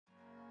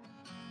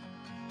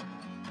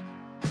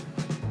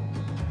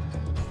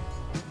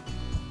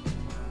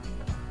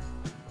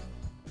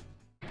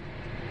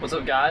What's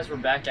up, guys? We're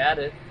back at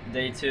it,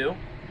 day 2.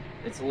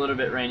 It's a little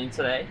bit rainy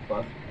today,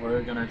 but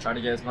we're gonna try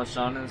to get as much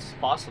done as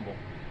possible.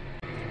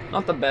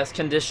 Not the best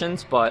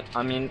conditions, but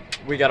I mean,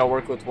 we gotta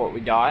work with what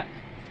we got,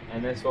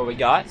 and this is what we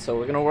got, so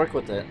we're gonna work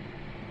with it.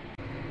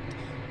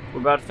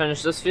 We're about to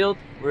finish this field.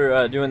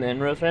 We're doing the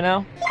inrows right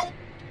now,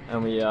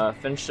 and we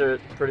finished it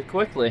pretty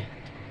quickly.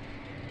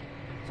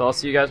 So I'll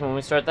see you guys when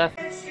we start that.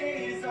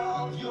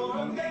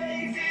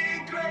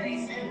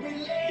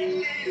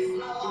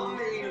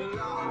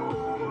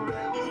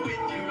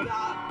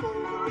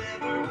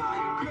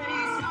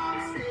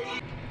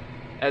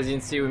 As you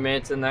can see, we made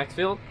it to the next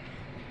field,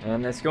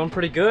 and it's going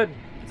pretty good.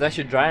 It's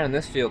actually drying in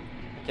this field.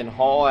 I can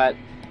haul at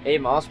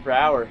 8 miles per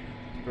hour.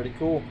 It's pretty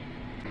cool.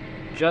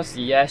 Just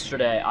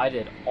yesterday, I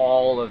did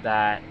all of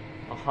that.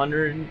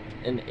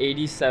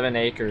 187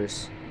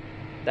 acres.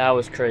 That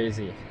was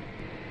crazy.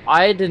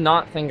 I did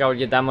not think I would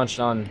get that much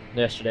done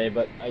yesterday,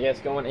 but I guess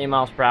going 8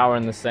 miles per hour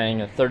in this thing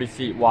at 30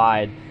 feet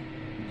wide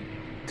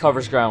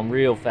covers ground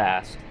real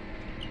fast.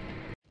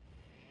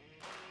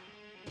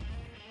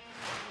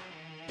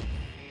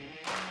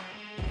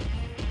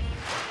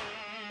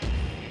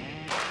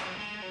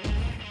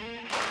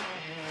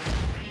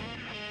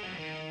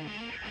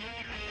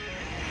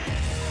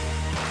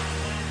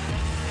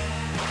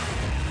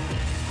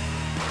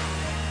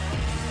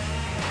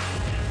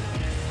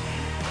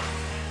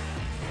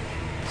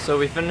 So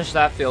we finished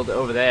that field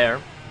over there,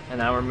 and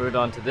now we're moved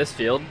on to this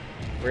field.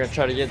 We're gonna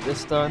try to get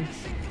this done.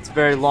 It's a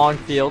very long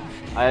field.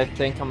 I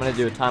think I'm gonna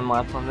do a time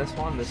lapse on this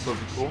one. This will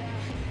be cool.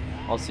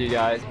 I'll see you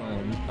guys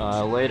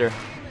later.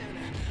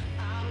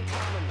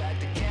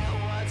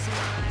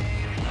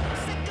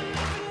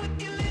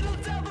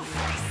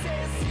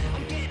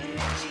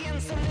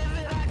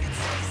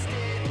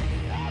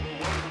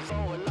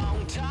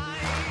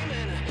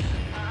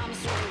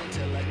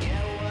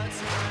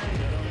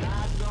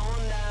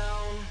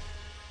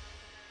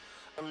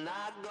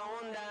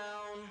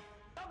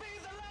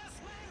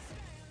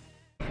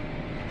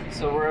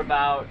 So we're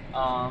about,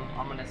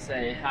 I'm gonna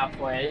say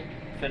halfway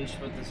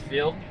finished with this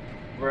field.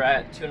 We're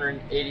at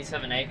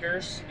 287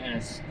 acres and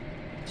it's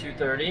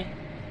 2:30.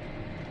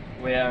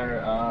 We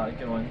are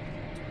going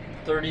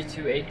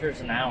 32 acres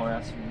an hour.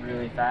 That's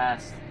really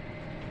fast.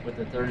 With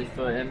the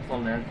 30-foot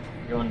implement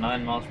going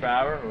 9 miles per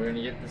hour, we're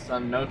gonna get this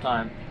done in no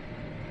time.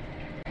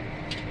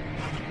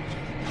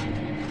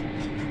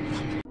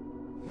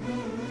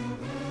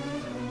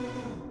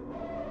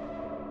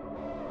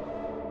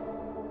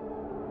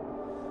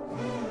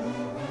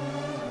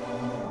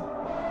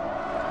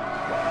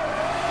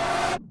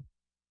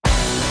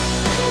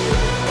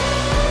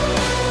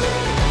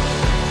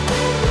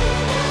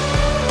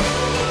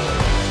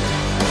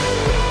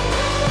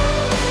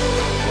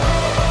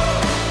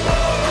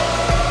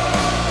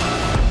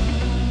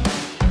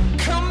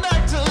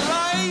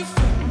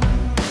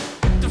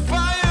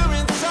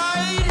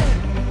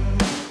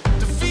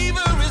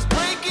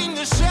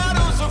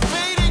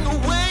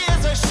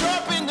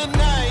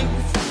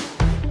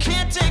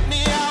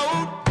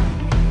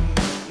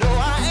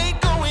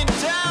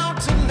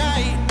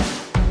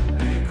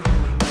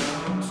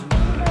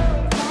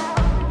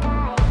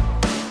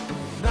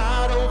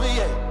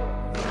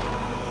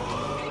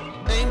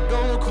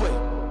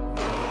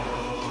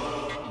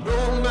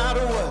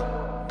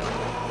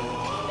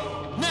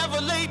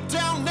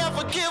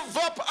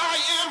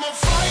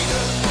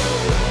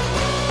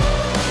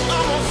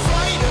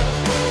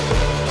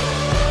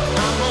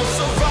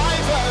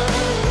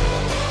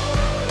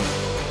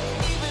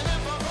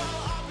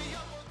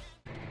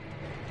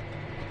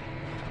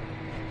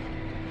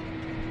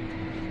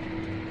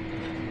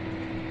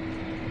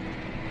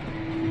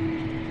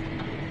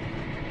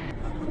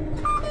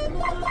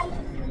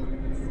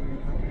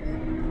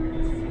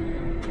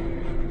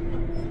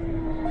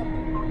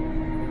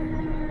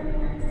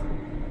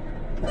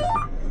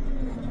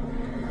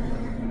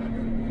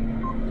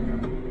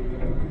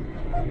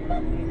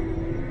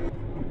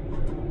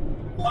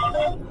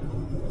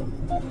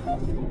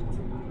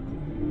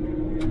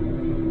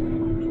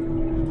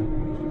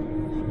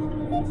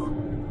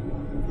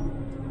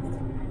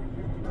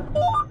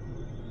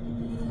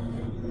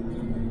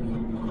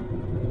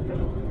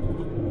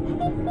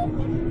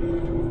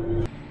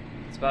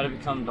 It's about to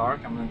become dark.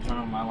 I'm going to turn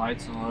on my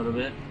lights in a little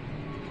bit.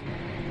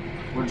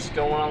 We're just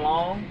going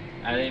along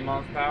at 8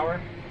 miles per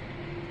hour.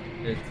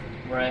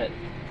 We're at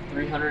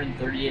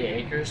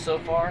 338 acres so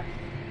far.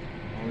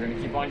 And we're going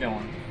to keep on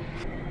going.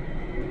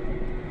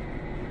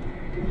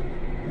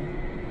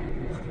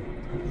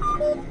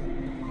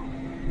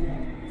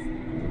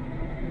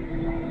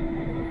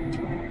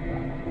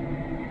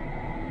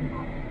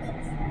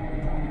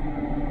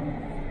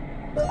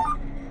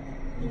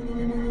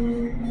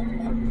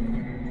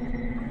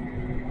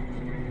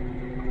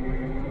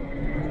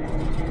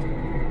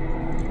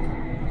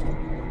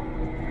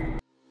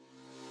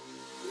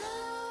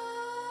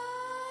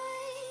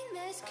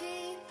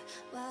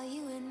 While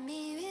you and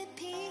me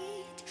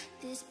repeat,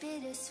 this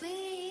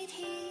bittersweet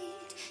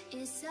heat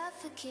is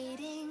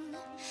suffocating.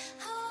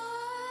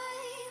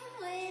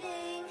 I'm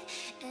waiting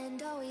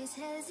and always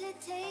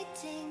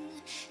hesitating.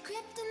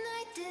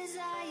 Kryptonite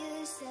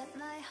desires set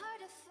my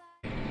heart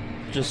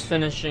afire. Just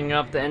finishing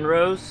up the end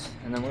rows,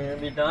 and then we're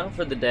gonna be done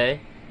for the day.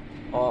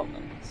 I'll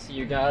see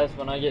you guys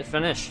when I get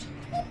finished.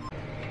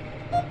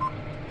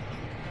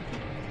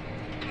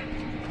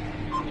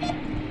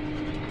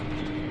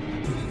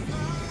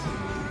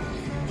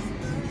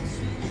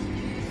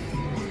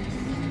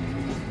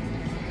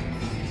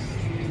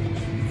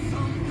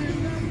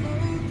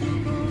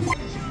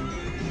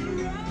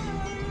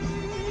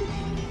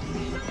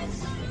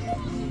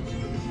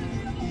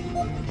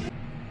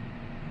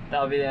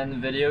 That'll be the end of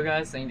the video,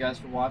 guys. Thank you guys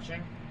for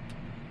watching.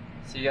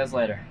 See you guys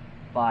later.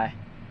 Bye.